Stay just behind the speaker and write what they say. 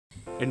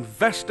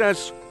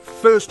investors,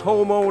 first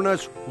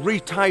homeowners,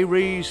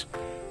 retirees.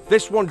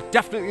 This one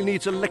definitely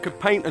needs a lick of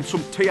paint and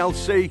some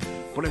TLC,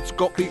 but it's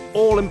got the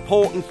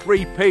all-important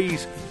 3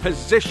 Ps: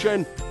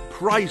 position,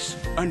 price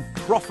and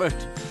profit.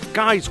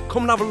 Guys,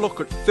 come and have a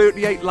look at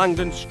 38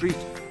 Langdon Street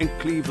in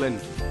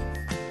Cleveland.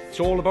 It's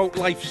all about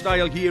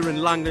lifestyle here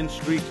in Langdon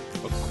Street,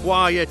 a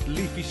quiet,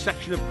 leafy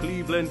section of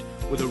Cleveland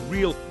with a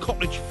real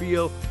cottage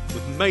feel,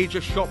 with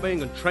major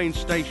shopping and train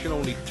station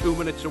only 2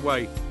 minutes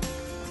away.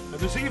 And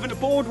there's even a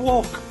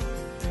boardwalk.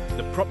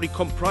 The property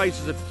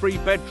comprises of 3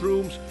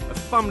 bedrooms, a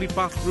family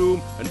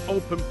bathroom, an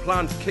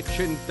open-plan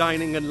kitchen,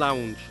 dining and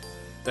lounge.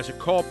 There's a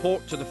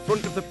carport to the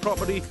front of the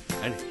property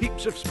and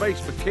heaps of space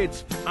for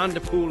kids and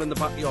a pool in the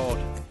backyard.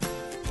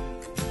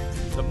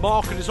 The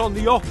market is on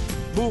the up.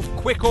 Move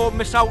quick or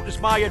miss out is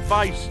my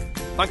advice.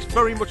 Thanks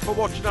very much for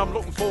watching. I'm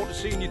looking forward to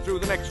seeing you through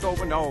the next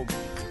open home.